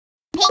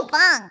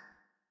Pinkfong.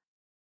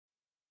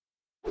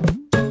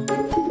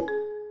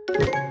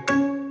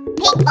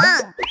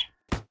 Pinkfong.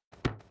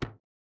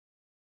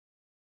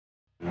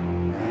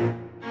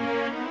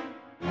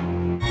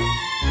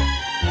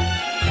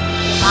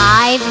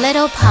 5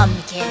 little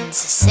pumpkins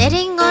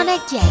sitting on a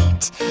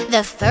gate.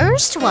 The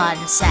first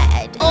one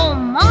said, "Oh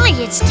my,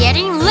 it's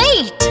getting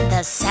late."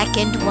 The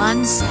second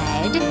one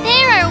said,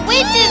 "There are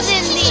witches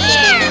in the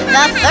air."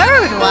 The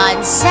third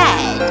one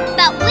said,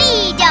 "But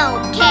we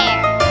don't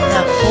care."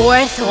 The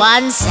fourth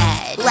one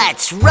said,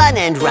 "Let's run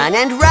and run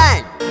and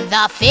run."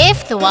 The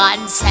fifth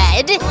one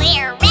said,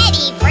 "We're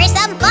ready for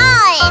some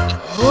fun."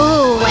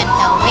 Ooh went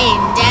the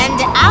wind and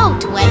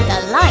out went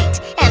the light,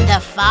 and the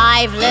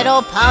 5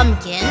 little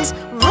pumpkins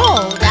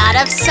rolled out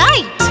of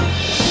sight.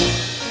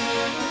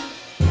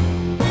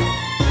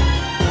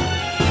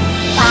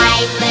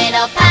 5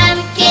 little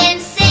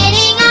pumpkins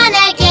sitting on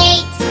a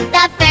gate.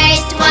 The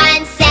first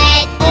one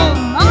said, "Oh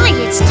my,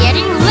 it's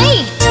getting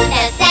late."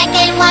 the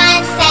second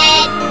one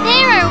said,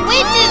 "There are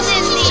witches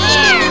in the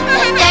air."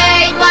 the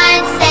third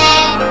one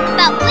said,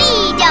 "But we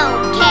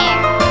don't care."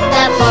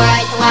 The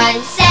fourth one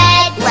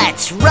said,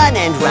 "Let's run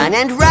and run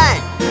and run."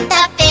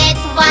 the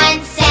fifth one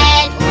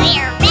said,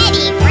 "We're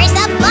ready for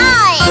some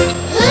fun."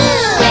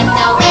 Went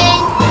the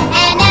wind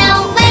and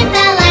out went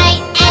the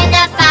light, and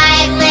the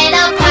 5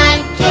 little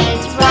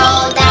pumpkins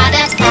rolled out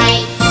of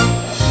sight.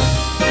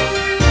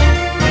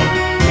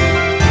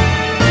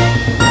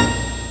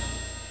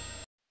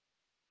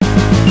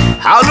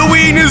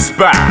 Halloween is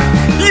back!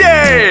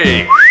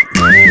 Yay!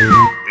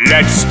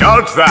 Let's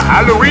start the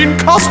Halloween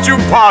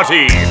costume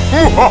party!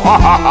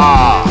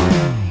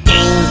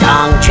 Ding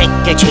dong, trick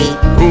or treat.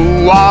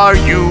 Who are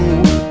you?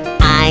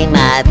 I'm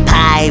a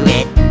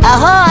pirate.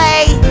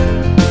 Ahoy!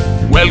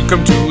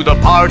 Welcome to the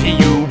party,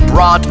 you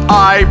brought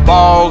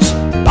eyeballs.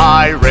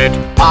 Pirate,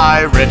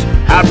 pirate,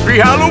 happy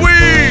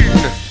Halloween!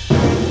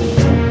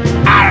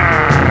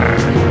 Arr!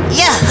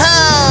 Yahoo!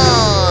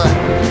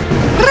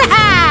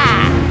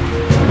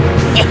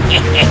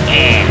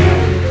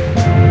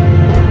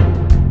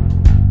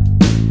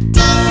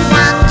 Ding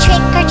dong,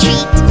 trick or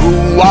treat. Who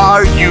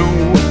are you?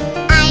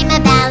 I'm a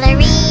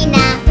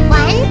ballerina.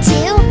 1,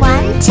 2,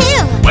 1, 2.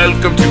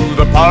 Welcome to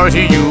the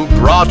party, you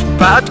brought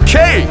fat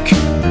cake.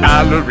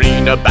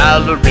 Ballerina,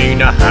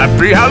 ballerina,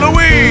 happy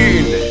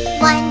Halloween!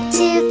 1,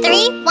 2,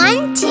 3,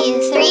 1,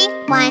 2, 3,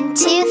 1,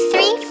 2,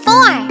 3,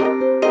 4.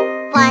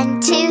 1,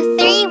 2,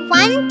 3,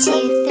 1,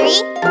 2, 3.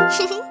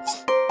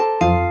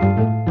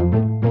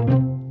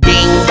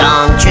 Ding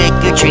dong, trick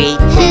or treat.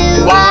 Who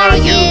are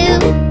you?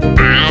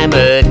 I'm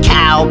a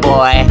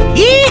cowboy.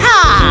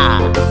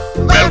 Yeehaw!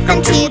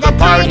 Welcome to the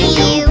party,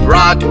 you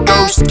brought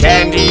ghost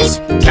candies.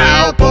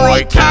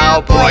 Cowboy,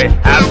 cowboy,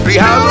 happy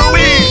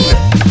Halloween!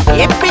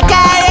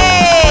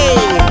 Yippee-ki-yay!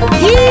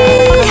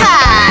 Yeehaw!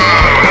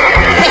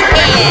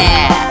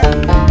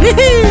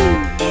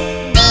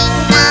 Ding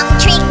dong,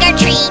 trick or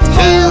treat.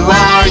 Who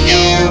are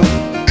you?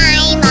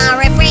 I'm a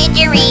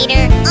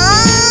refrigerator.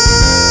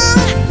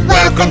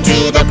 Welcome to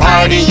the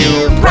party,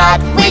 you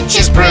brought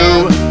witch's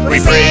brew.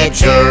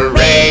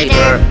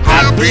 Refrigerator,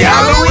 happy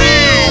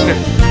Halloween!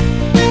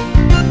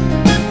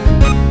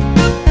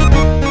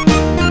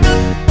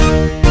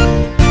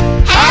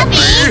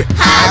 Happy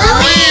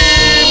Halloween!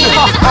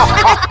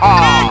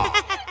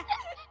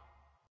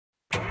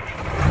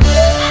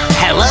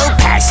 Hello,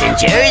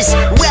 passengers.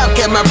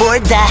 Welcome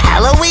aboard the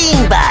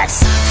Halloween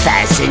bus.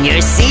 Fasten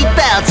your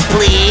seatbelts,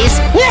 please.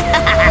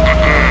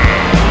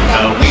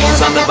 The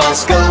wheels on the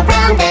bus go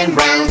round and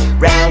round,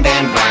 round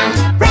and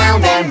round,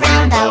 round and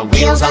round. The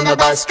wheels on the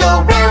bus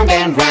go round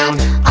and round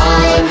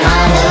on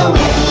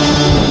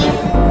Halloween.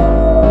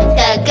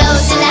 The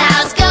ghosts in the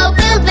house go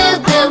boo boo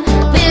boo,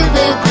 boo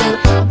boo boo,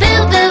 boo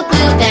boo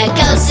boo. The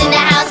ghosts in the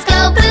house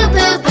go boo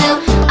boo boo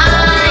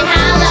on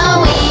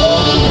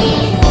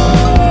Halloween.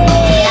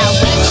 The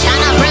witch on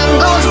a broom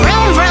goes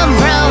vroom vroom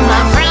vroom,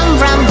 vroom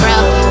vroom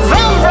vroom,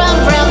 vroom vroom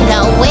vroom.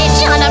 The witch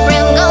on a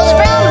broom goes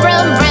vroom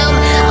vroom vroom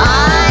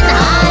on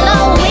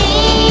Halloween.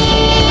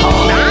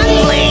 Hold on,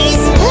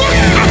 please.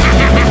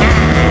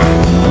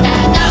 The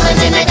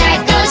goblins in the dark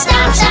go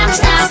stomp stomp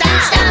stomp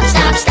stomp stomp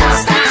stomp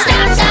stomp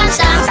stomp stomp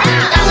stomp stomp.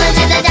 Goblins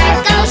in the dark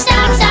go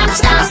stomp stomp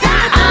stomp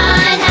stomp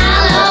on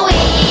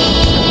Halloween.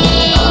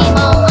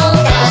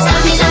 The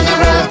zombies on the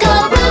roof go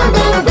boom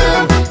boom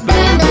boom,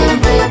 boom boom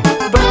boom,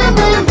 boom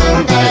boom boom.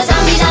 The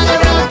zombies on the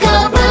roof go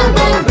boom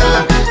boom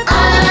boom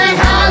on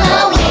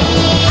Halloween.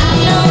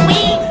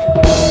 Halloween.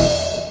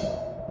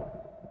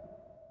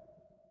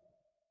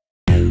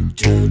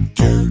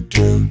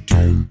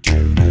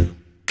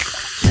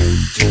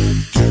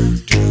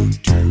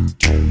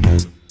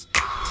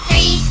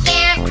 Three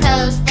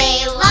scarecrows, they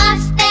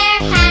lost their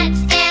hats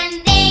and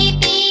they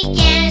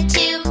began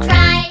to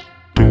cry.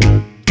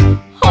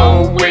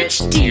 Oh, witch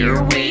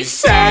dear, we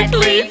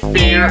sadly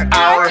fear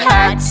our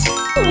hats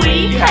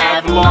we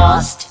have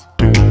lost.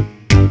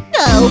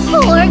 Oh,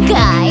 poor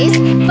guys,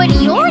 but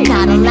you're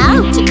not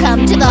allowed to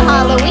come to the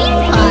Halloween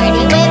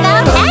party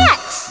without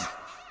hats.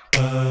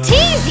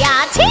 Tease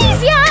ya,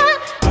 tease ya.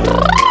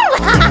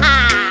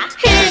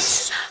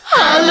 It's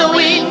Halloween.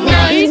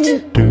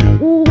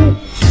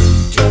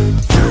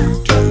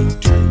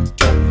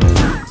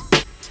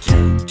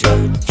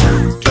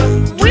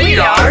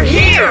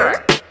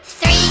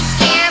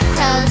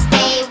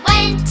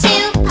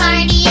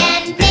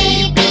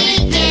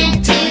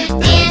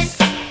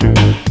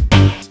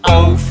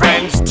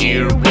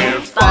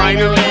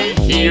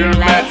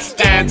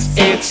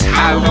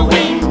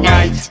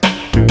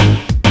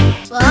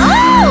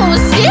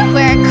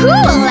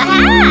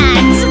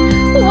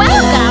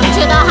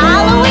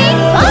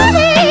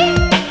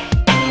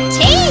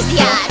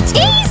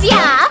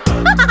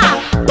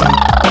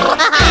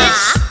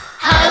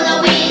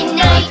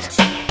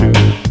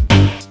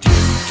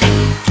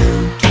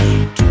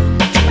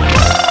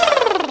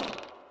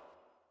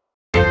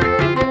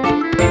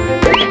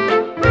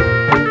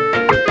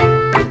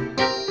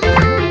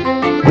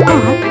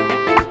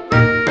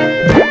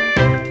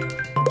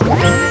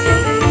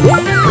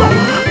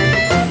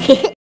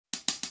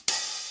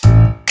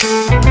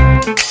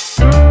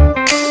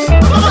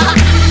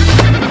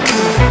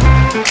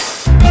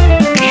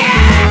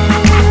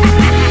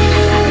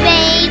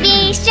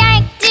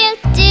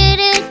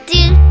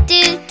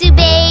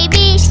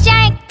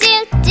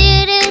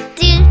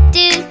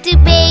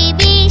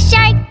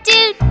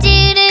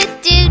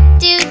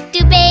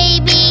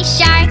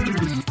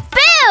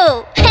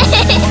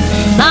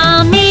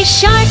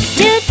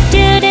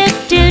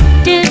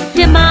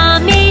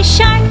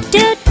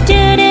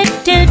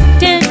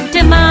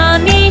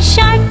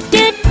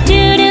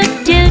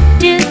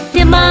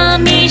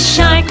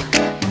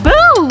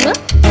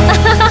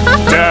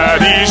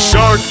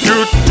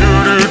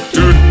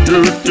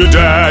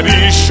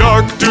 Daddy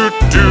Shark, doot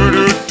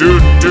doot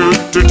doot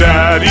doot doot.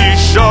 Daddy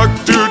Shark,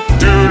 doot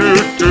doot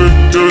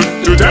doot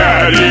doot doot.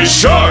 Daddy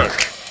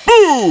Shark.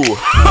 Boo!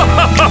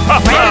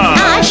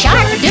 Grandma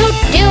Shark, doot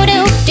doot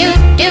doot doot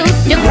doot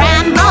doot.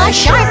 Grandma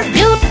Shark,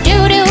 doot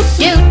doot doot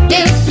doot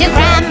doot doot.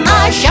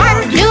 Grandma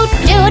Shark, doot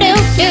doot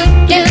doot doot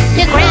doot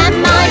doot.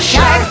 Grandma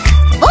Shark.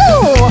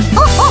 Ooh!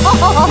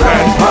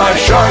 Grandpa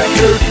Shark,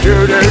 doot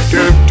doot doot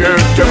doot doot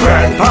doot.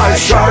 Grandpa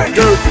Shark,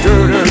 doot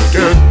doot doot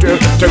doot doot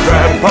doot.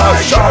 Grandpa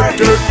Shark,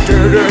 doot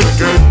doot doot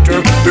doot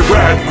doot doot.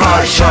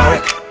 Grandpa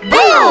Shark.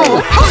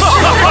 Boo!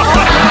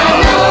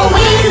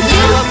 Halloween,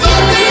 doot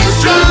doot doot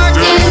doot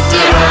doot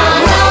doot.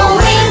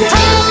 Halloween,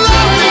 doot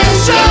doot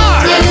doot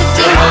doot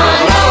doot.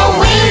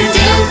 Halloween,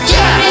 doot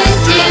doot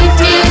doot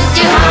doot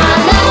doot.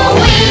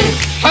 Halloween.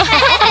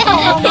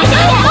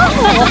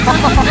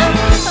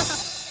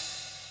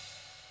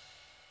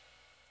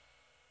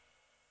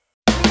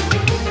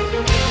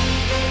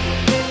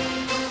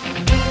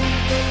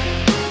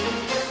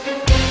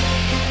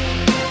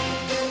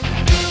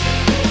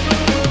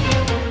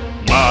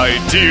 My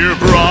dear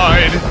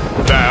bride,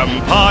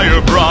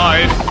 vampire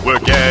bride, we're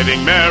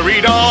getting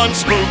married on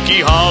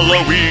spooky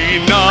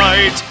Halloween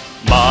night.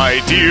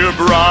 My dear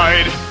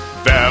bride,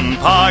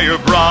 vampire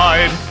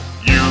bride,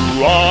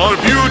 you are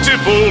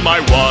beautiful, my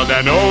one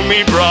and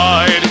only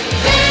bride.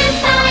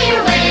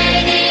 Vampire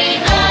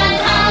wedding on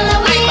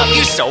Halloween. I love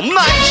you so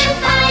much.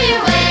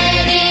 Vampire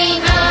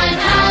wedding on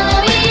Halloween.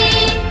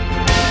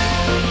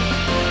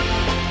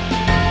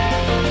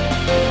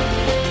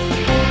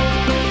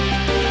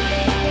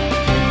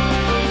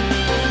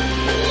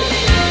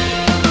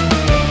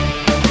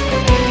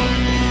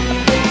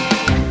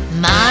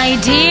 My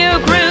dear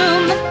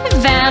groom,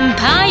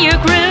 vampire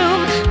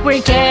groom,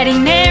 we're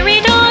getting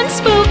married on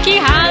spooky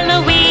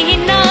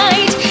Halloween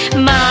night.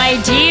 My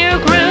dear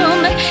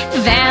groom,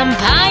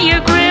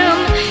 vampire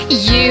groom,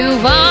 you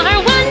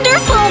are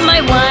wonderful,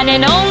 my one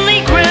and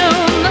only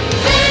groom.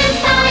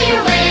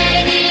 Vampire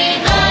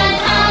wedding on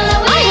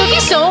Halloween. I love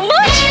you so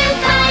much.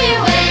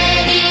 Vampire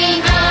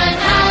wedding on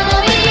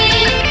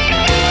Halloween.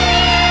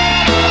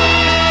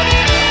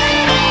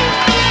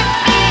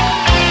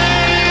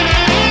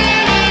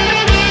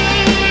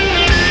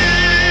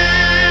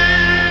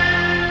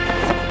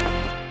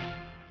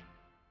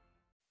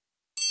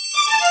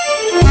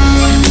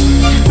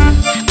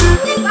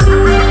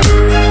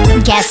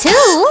 Guess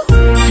who?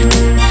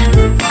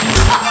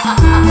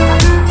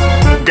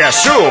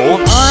 Guess who?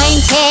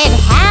 Pointed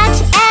hat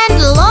and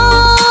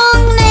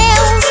long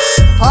nails,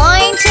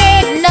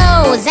 pointed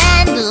nose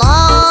and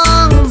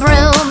long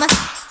broom.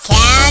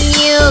 Can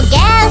you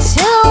guess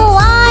who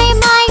I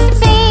might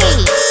be?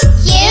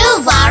 You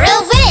are a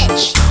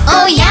witch.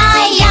 Oh,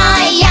 yai,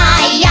 yai,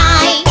 yai,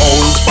 yai.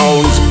 Bones,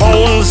 bones,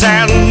 bones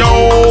and no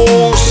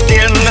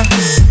skin.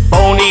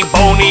 Bony,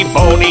 bony,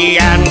 bony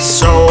and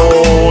so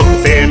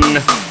thin.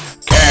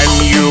 Can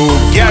you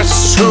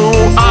guess who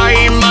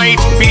I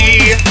might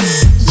be?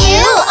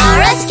 You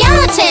are a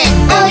skeleton.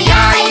 Oh,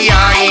 yai,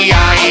 yai,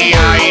 yai,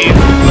 yai.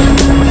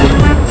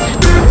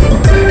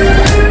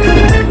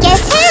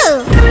 Guess who?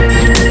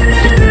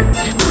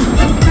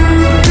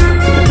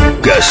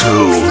 Guess who?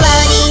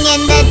 Floating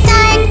in the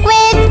dark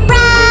with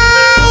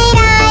bright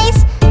eyes,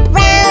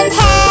 round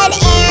head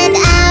and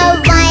a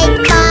white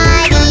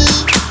body.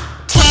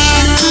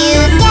 Can you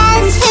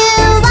guess who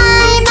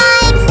I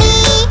might be?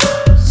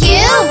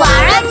 You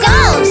are a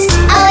ghost.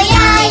 Oh,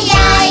 yai,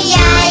 yai,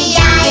 yai,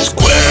 yai.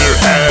 Square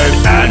head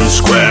and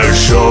square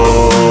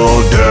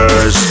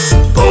shoulders,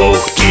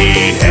 pokey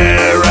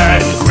hair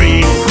and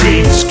green,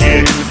 green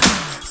skin.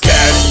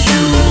 Can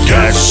you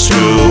guess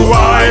who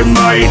I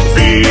might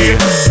be?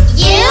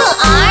 You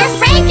are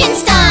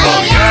Frankenstein.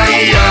 Oh, yai,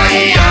 yai,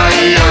 yai,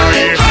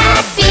 yai.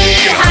 Happy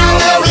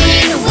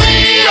Halloween. We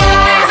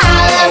are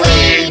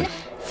Halloween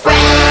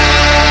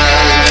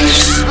friends.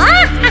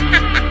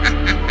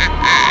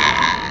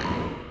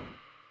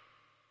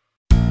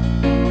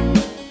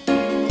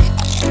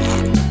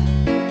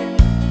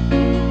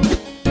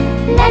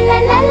 La la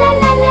la la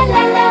la la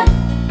la la.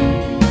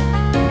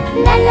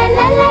 La la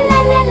la la la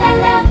la la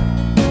la.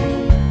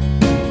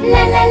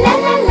 La la la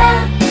la la.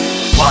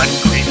 One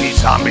creepy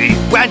zombie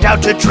went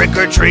out to trick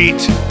or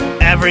treat.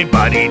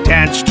 Everybody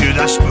danced to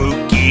the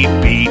spooky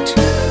beat.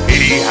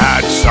 He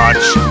had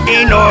such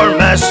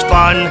enormous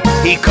fun.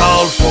 He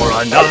called for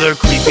another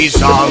creepy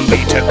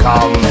zombie to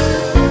come.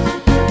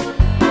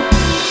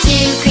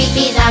 Two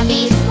creepy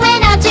zombies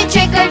went out to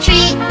trick or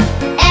treat.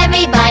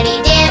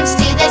 Everybody danced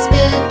to the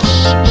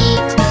spooky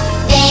beat.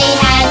 They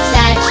had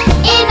such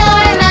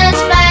enormous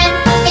fun.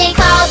 They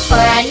called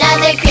for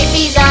another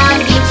creepy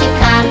zombie to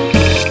come.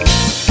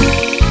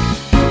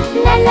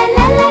 La la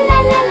la la la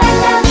la la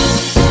la.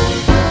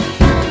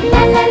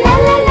 La la la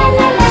la la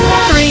la la la.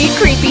 Three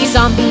creepy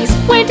zombies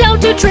went out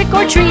to trick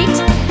or treat.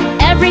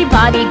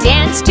 Everybody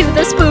danced to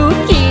the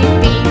spooky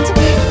beat.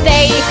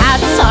 They had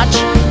such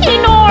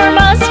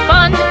enormous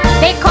fun.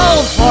 They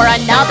called for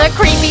another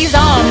creepy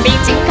zombie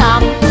to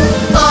come.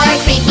 Four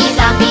creepy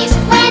zombies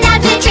went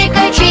out to trick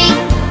or treat.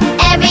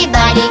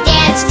 Everybody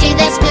danced to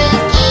the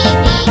spooky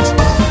beat.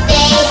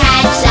 They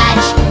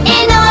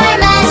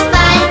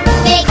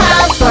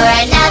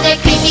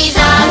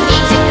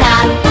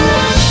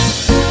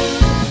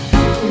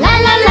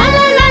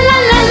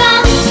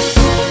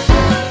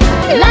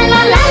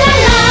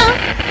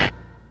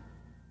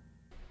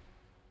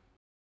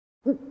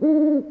It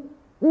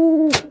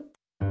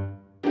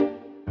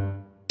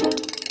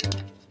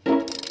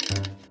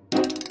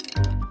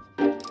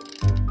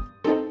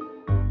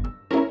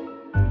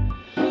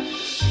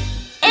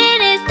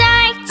is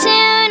dark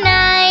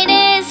tonight,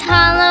 it's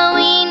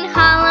Halloween,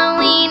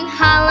 Halloween,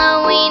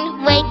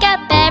 Halloween. Wake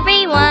up,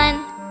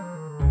 everyone.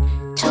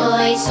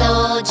 Toy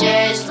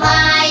soldiers,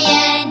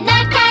 lion,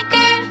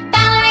 nutcracker,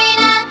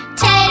 ballerina,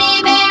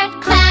 teddy bear,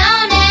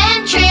 clown,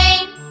 and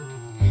tree.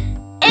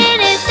 It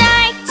is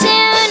dark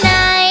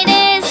tonight,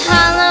 it's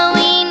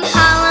Halloween,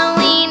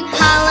 Halloween,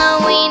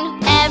 Halloween.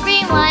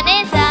 Everyone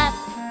is up.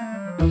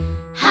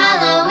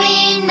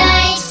 Halloween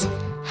night,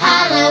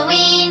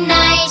 Halloween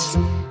night,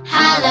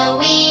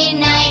 Halloween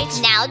night.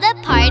 Now the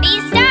party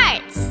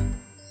starts.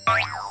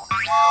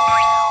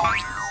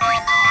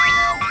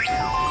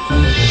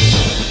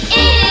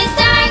 It is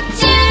dark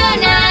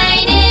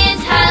tonight,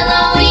 it's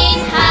Halloween,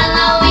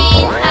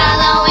 Halloween,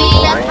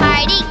 Halloween. The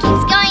party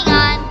keeps going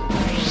on.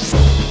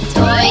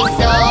 Toy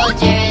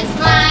soldiers,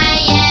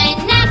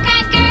 lion,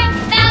 nutcracker,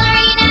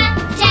 ballerina,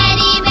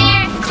 teddy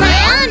bear,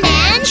 clown,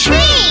 and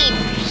tree.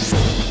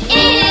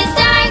 It is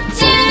dark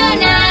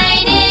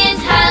tonight,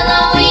 it's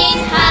Halloween,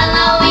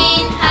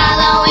 Halloween,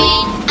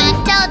 Halloween.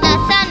 Until the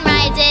sun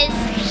rises.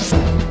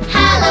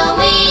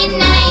 Halloween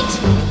night,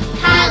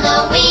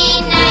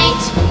 Halloween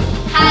night,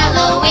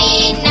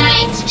 Halloween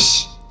night.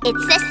 Shh,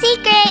 it's a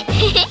secret.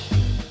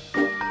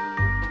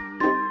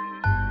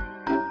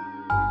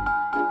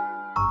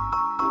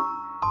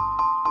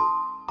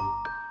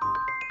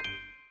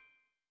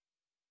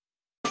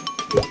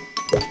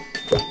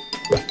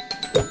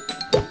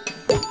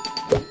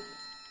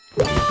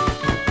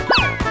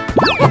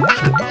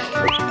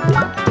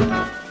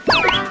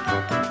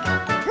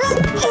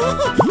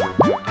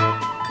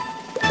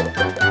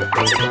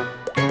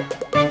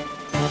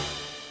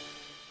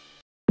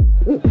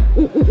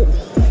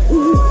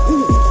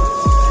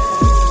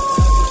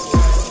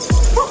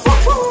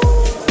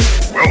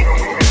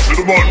 To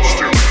the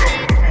monster.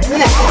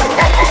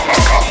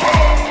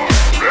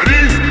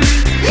 Ready?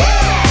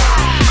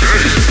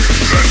 Okay,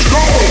 let's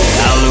go!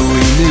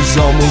 Halloween is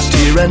almost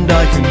here and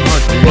I can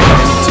hardly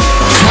wait.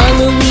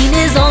 Halloween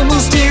is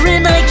almost here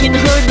and I can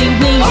hardly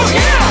wait.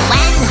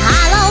 When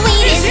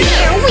Halloween is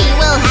here, we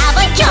will have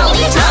a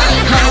jolly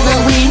time.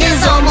 Halloween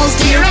is almost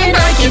here and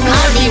I can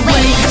hardly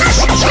wait.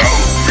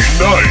 Be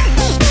nice.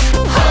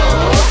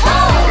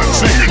 Let's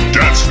sing and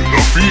dance to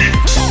the beat.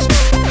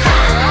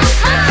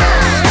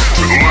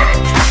 To the left.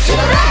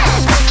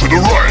 To the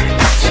right.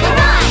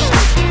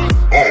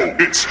 Oh,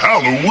 it's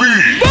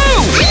Halloween.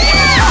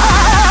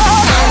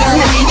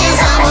 Halloween is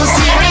almost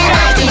here and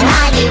I can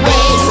hardly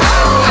wait.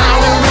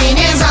 Halloween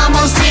is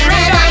almost here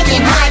and I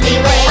can hardly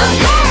wait.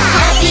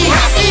 Happy,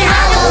 happy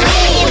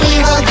Halloween, we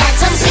will get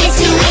some sweets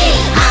to eat.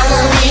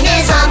 Halloween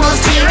is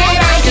almost here and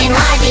I can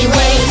hardly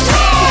wait.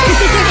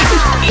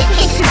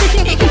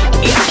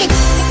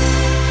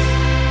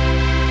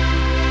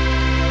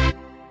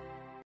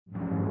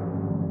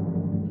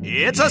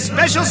 It's a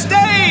special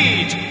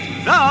stage!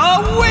 The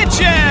Witches!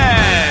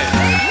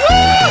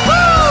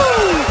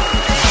 Woohoo!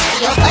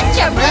 You put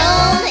your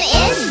broom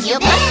in, you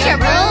put your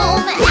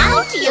broom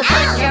out, you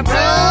put your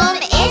broom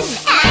in,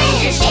 and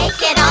you shake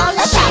it all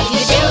about.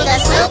 You do the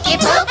spooky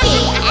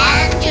pooky,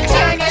 and you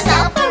turn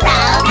yourself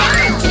around.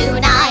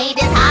 Tonight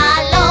is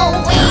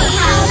Halloween,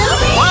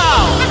 Halloween.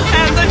 Wow!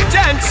 And the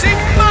dancing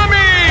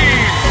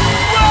mummy!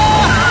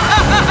 Whoa!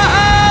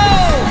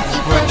 You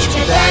put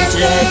your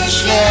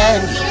bandage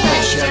in, you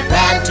push your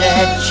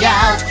bandage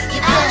out,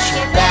 you push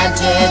your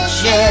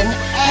bandage in,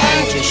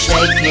 and you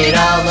shake it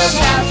all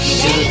about. You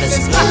do the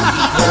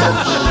spooky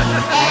pooky,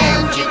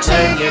 and you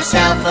turn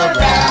yourself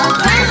around.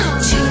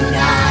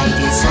 Tonight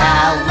is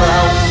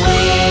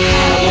Halloween.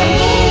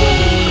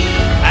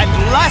 And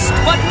last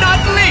but not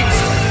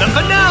least, the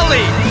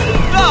finale,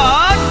 the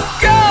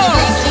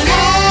ghost!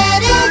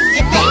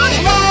 You put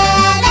your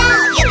head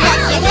out, you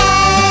put your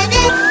head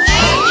in,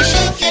 and you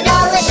shake it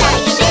all about.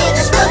 You do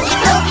the spooky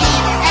pooky,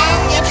 and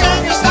you turn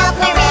yourself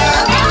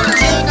around.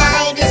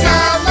 Tonight is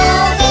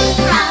Halloween,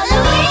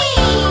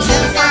 Halloween.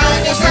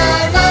 Tonight is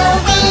Halloween.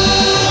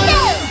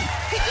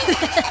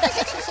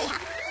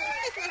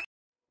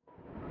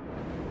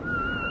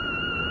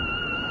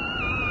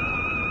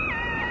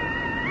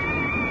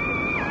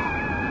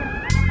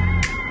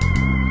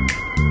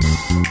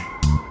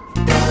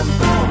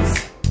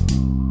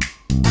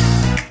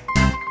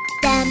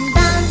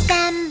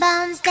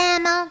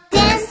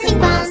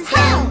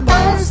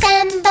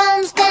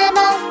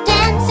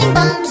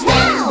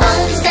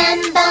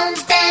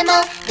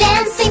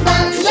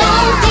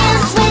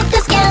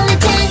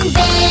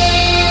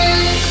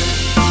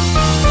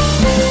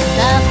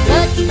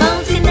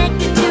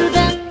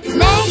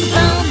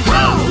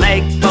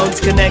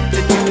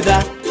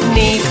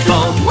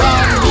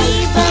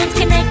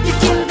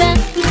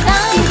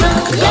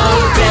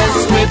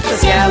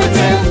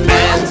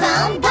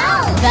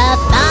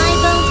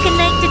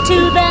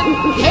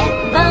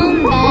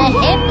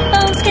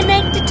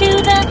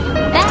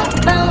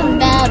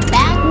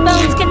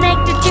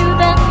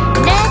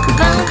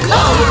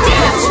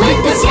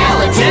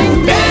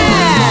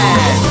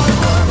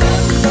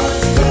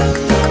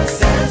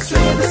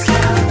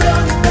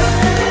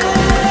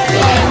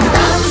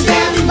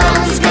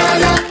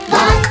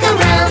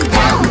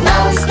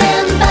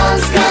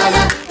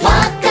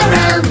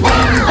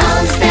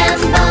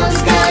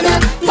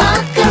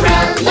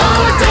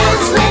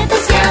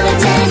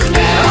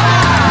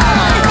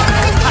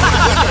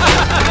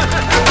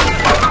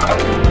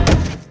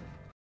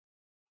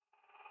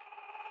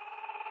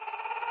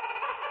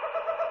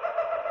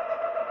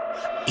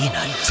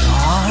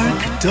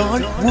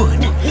 dark wood,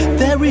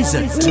 there is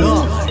a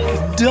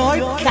dark,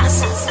 dark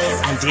castle.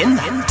 And in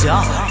that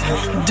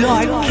dark,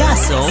 dark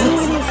castle,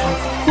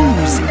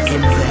 who's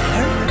in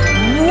there?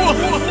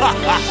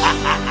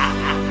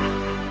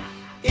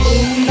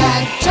 In the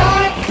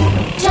dark,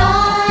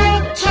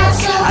 dark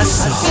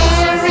castle,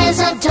 there is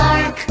a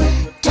dark,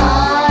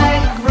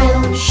 dark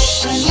room.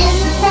 And in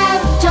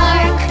that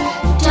dark,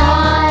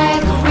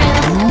 dark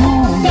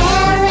room,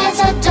 there is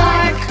a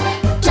dark,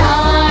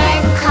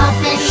 dark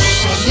coffin.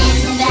 And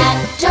in that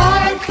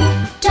dark,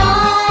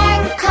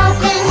 dark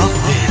coffin,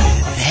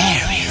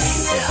 There is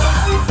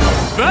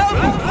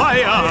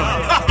Vampire!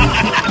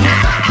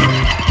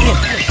 In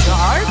the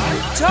dark,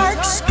 dark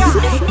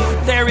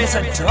sky, there is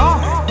a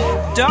dark,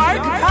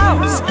 dark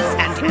house.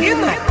 And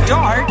in that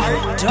dark,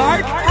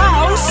 dark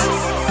house,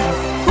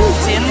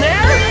 who's in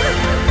there?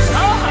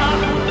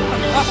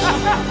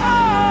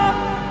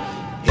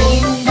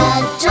 in the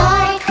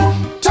dark,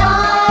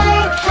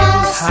 dark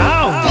house,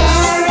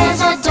 there is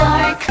a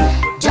dark,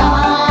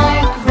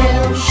 dark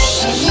room.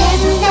 And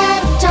in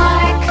that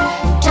dark,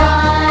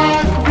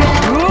 dark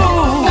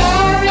room,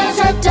 there is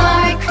a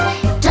dark,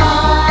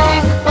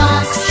 dark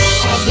box.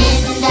 And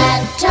in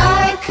that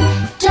dark,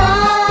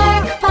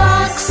 dark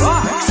box,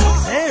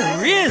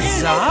 There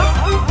is a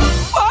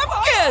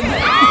pumpkin!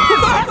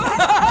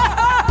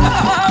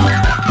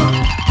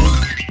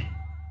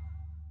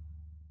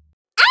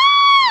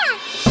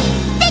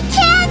 the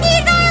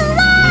candies are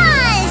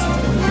lost!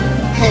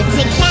 Who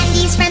took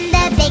candies from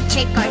the big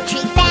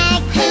trick-or-treat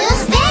bag?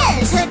 Who's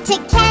this? Who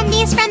took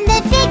candies from the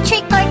big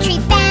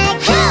trick-or-treat bag?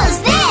 Who's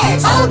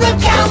this? Oh, the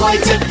cowboy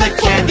took the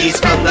candies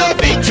from the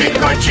big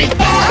trick-or-treat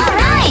bag.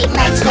 Alright,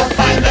 Let's go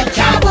find the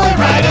cowboy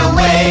right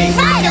away.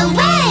 right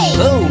away!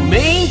 Who,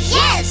 me?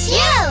 Yes,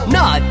 you!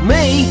 Not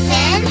me.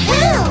 Then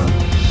who?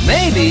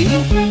 Maybe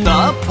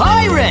the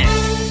pirate.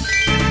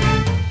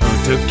 Who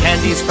took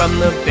candies from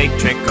the big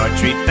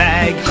trick-or-treat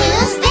bag?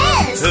 Who's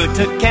this? Who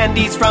took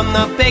candies from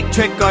the big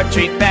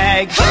trick-or-treat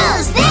bag?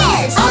 Who's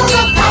this? Oh,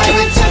 the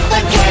pirate took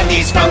the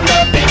candies from the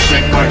big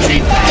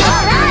trick-or-treat bag.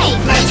 Alright,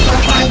 Let's go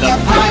find the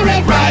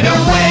pirate right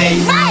away.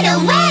 right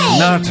away!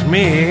 Not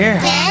me.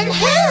 Then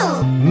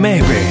who?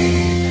 Maybe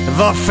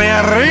the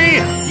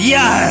fairy?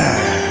 Yeah!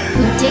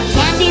 Who took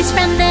candies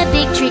from the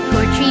big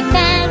trick-or-treat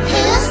bag?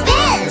 Who's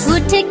this? Who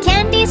took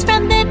candies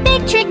from the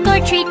big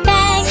trick-or-treat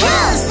bag?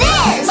 Who's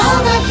this? Oh,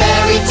 the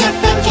fairy took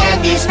the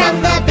candies from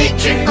the big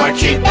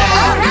trick-or-treat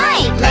bag.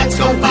 Alright, Let's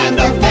go find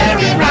the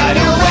fairy right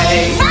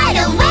away. right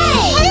away!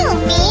 Who,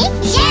 me?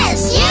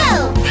 Yes, you!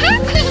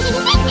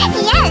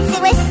 Yes,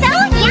 it was so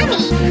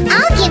yummy!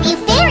 I'll give you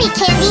fairy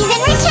candies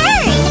in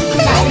return!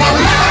 La la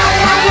la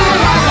la la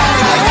la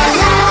la la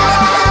la la la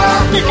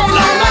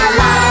la la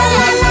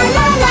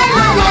la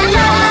la la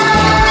la.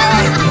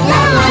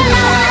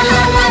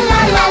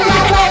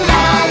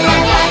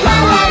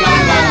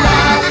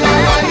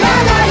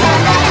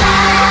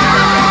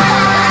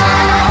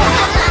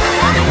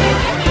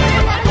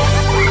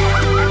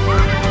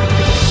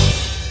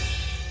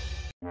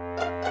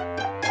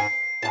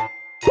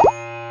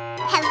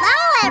 Hello,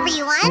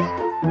 everyone!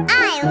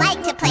 I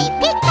like to play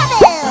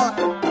peekaboo!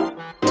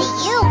 Do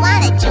you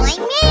want to join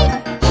me?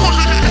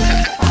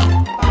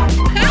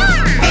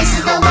 This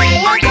is the way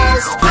a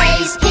ghost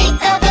plays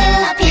peekaboo,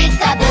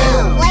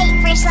 peekaboo. Wait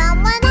for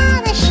someone on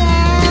the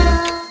show.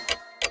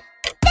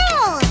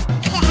 Don't!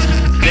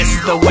 This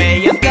is the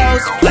way a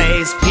ghost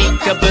plays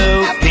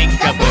peekaboo,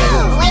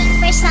 peekaboo. Wait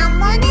for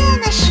someone in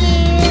the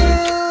shoe.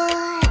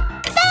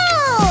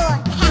 Boo!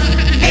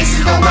 This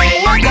is the way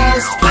a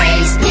ghost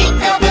plays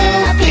peekaboo,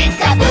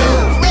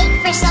 peekaboo. Wait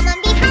for someone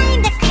behind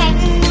the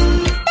curtain.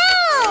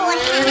 Boo!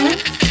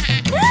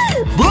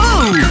 Boo!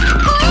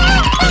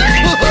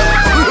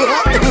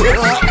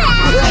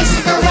 This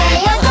is the way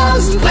a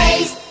ghost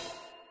plays.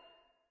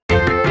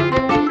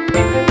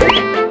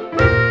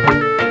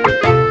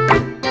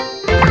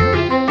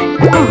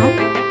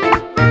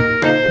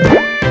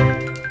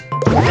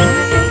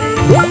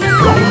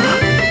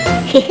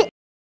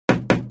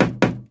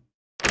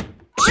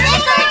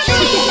 Trick or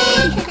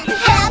treat!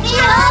 Happy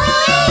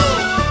Halloween!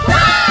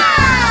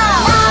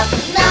 Wow! Knock,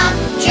 knock,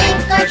 trick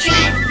or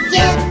treat.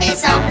 Give me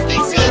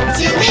something sweet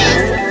to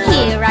eat.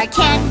 Here are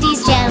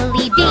candies,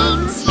 jelly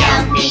beans.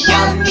 Yummy,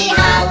 yummy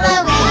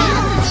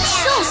Halloween.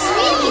 So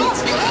sweet!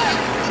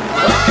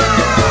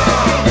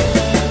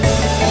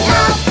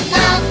 Knock,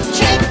 knock,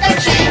 trick or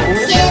treat.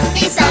 Give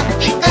me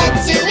something good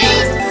to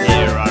eat.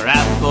 Here are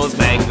apples,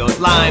 mangoes,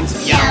 limes.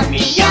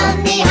 Yummy,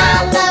 yummy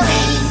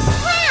Halloween.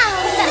 Wow,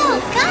 so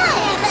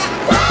good!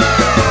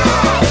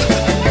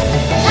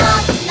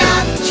 Knock,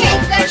 knock,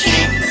 trick or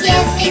treat.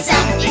 Give me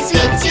something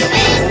sweet to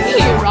eat.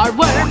 Here are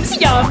worms,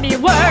 yummy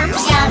worms.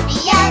 Yummy,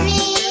 yummy.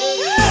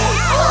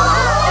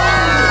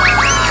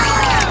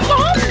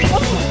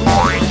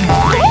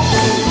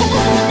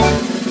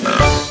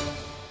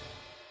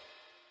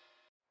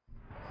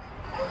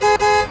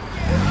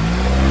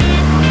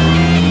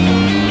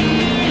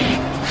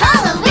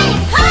 Halloween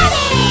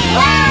party!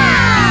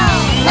 Wow!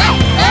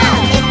 Let's go!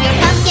 If you're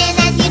pumpkin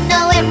and you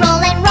know it,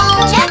 roll and roll.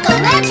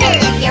 Jack-o'-lantern.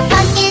 If you're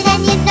pumpkin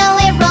and you know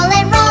it, roll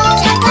and roll.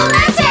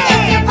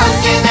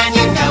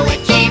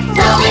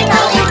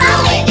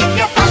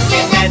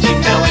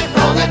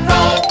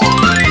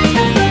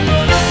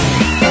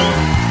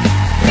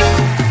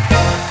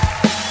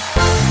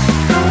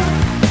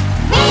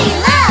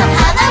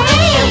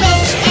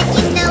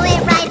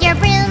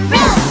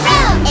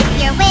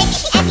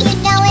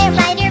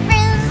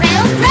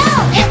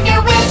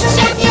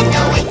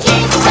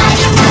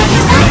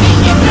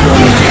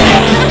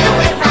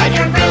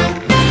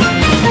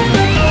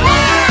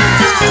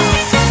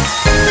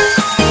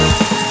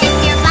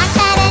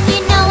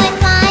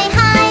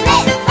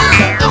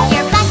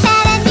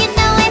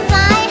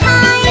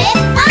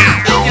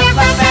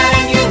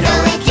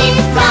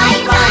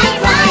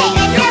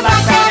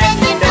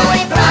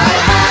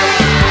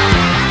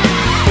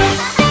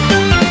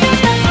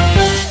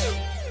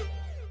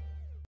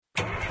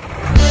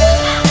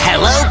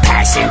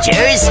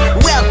 Passengers,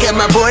 welcome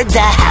aboard the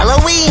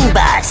Halloween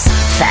bus.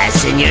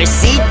 Fasten your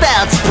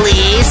seatbelts,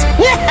 please.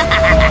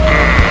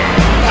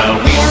 The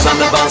wheels on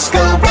the bus go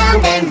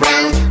round and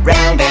round,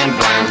 round and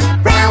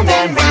round, round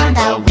and round.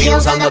 The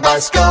wheels on the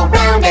bus go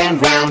round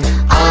and round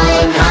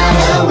on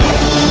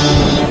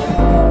Halloween.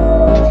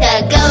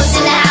 The ghosts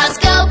in the house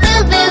go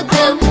boo boo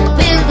boo,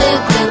 boo boo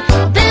boo,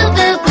 boo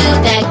boo boo.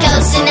 The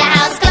ghosts in the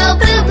house go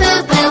boo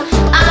boo boo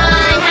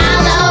on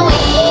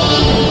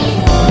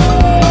Halloween.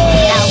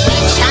 The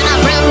witch on a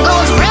broom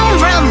goes vroom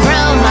vroom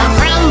vroom,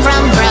 vroom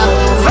vroom vroom,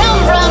 vroom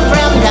vroom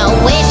vroom. The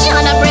witch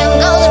on a broom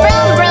goes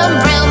vroom vroom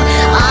vroom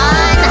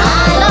on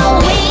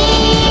Halloween.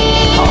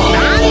 Hold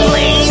on,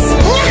 please.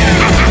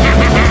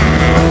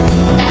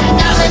 The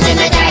goblins in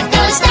the dark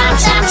go stomp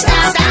stomp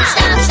stomp stomp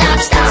stomp stomp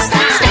stomp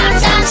stomp stomp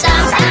stomp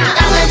stomp.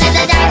 Goblins in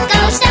the dark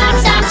go stomp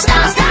stomp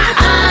stomp stomp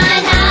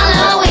on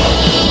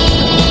Halloween.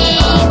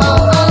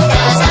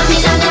 The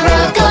zombies on the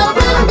road go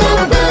boom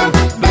boom boom,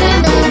 boom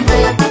boom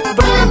boom,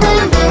 boom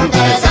boom boom.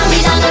 The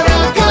zombies on the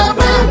road go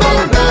boom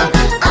boom boom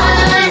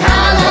on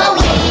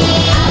Halloween.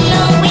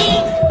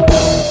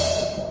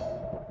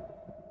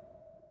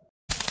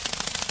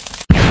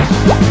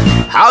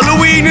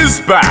 Halloween is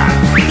back!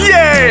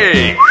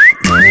 Yay!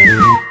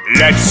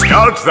 Let's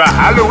start the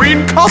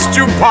Halloween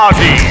costume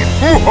party!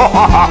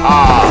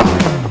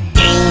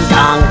 Ding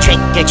dong, trick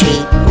or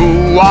treat.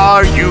 Who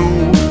are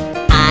you?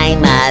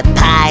 I'm a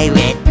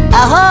pirate.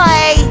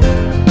 Ahoy!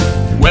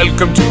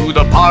 Welcome to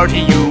the party,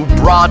 you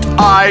brought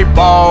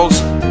eyeballs.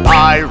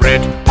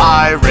 Pirate,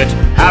 pirate,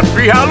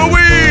 happy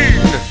Halloween!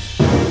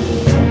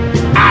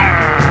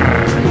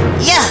 Arr!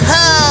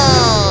 Yahoo!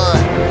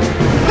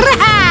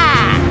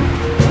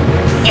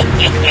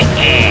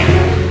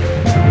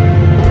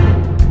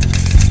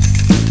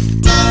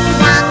 Ding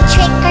dong,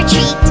 trick or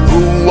treat.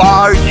 Who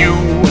are you?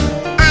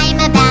 I'm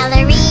a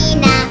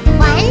ballerina.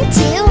 1,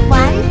 2,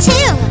 1, 2.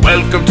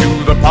 Welcome to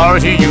the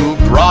party, you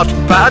brought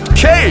fat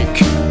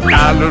cake.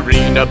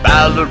 Ballerina,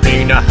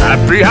 ballerina,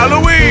 happy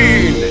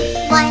Halloween!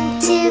 1,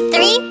 2,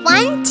 3,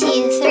 1,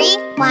 2, 3,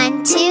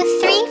 1, 2,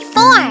 3,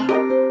 4.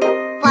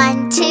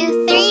 1,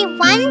 2, 3,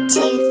 1,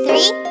 2,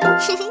 3.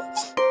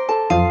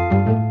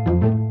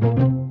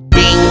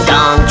 Ding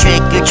dong,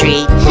 trick or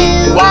treat.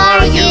 Who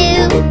are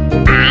you?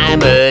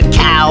 I'm a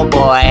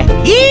cowboy.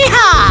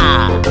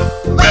 Yeehaw!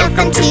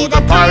 Welcome to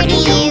the party,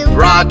 you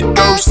brought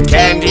ghost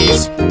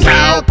candies.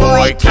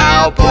 Cowboy,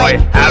 cowboy,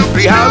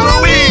 happy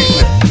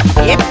Halloween!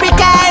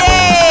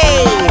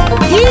 Yippee-ki-yay!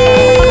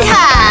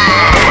 Yeehaw!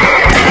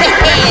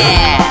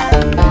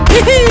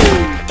 Ding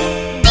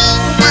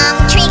dong,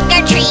 trick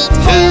or treat.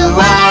 Who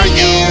are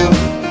you?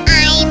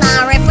 I'm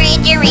a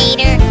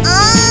refrigerator.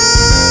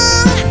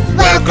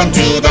 Welcome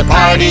to the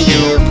party,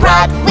 you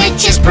brought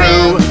witch's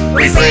brew.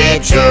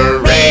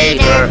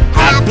 Refrigerator,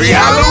 happy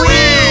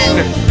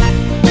Halloween!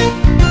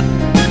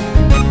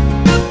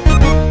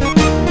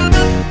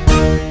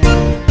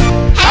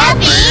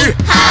 Happy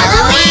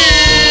Halloween!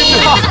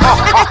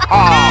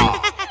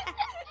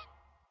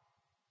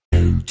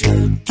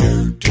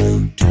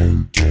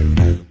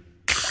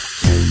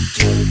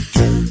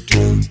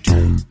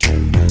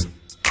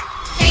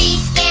 Three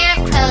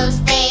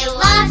scarecrows, they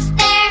lost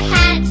their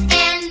hats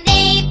and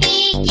they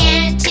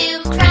began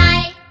to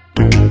cry.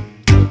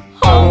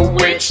 Oh,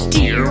 witch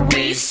dear,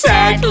 we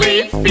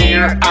sadly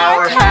fear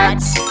our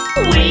hats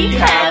we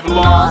have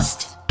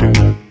lost.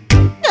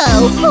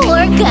 Oh,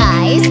 poor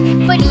guys.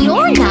 But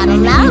you're not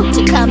allowed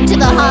to come to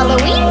the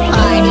Halloween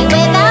party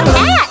without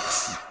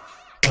hats.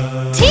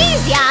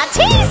 Tease ya,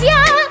 tease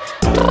ya.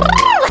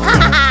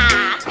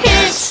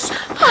 It's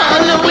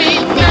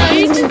Halloween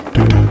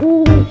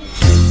night.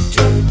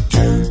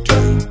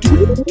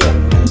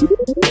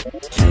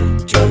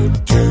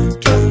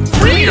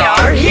 We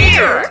are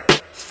here.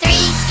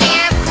 Three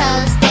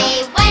scarecrows,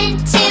 they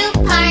went to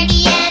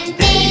party and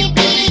they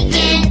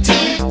began to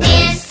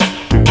dance.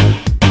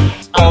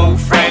 Oh,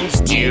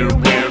 friends dear,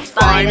 we're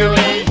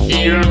finally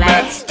here.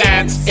 Let's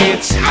dance.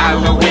 It's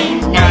Halloween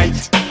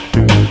night.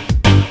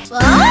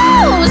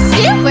 Oh,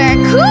 super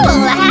cool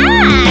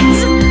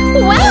hats.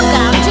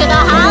 Welcome to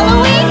the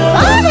Halloween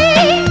party.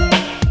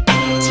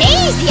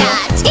 Tease ya,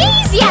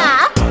 tease ya.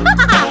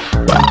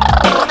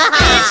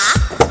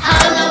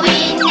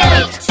 Halloween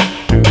night.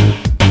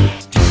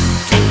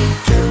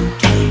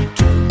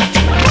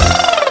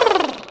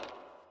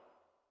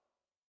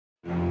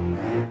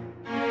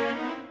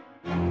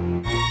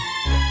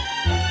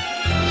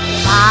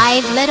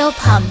 Five little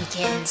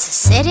pumpkins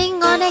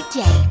sitting on a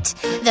gate.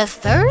 The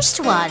first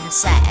one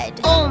said,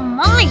 "Oh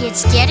my,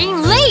 it's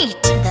getting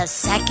late." The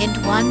second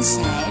one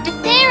said,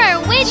 "There are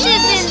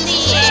witches in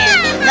the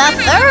air." The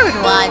third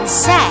one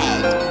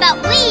said, But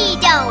we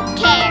don't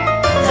care.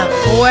 the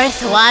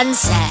fourth one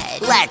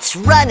said, Let's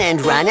run and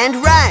run and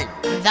run.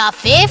 the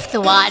fifth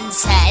one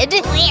said,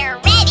 We're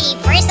ready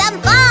for some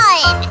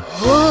fun.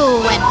 "Ooh,"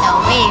 went the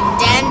wind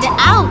and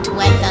out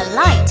went the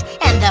light,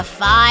 and the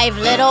five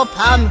little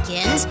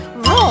pumpkins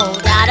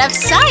rolled out of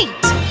sight.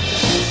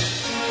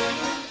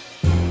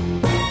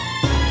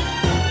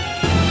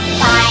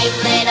 Five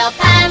little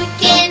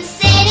pumpkins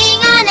sitting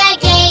on a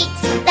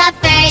gate.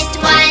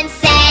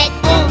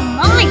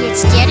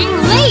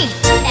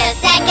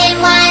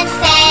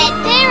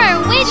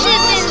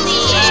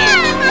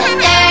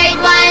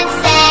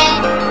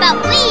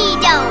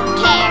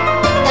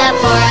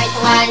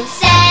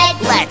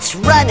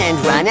 and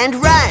run and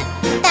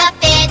run.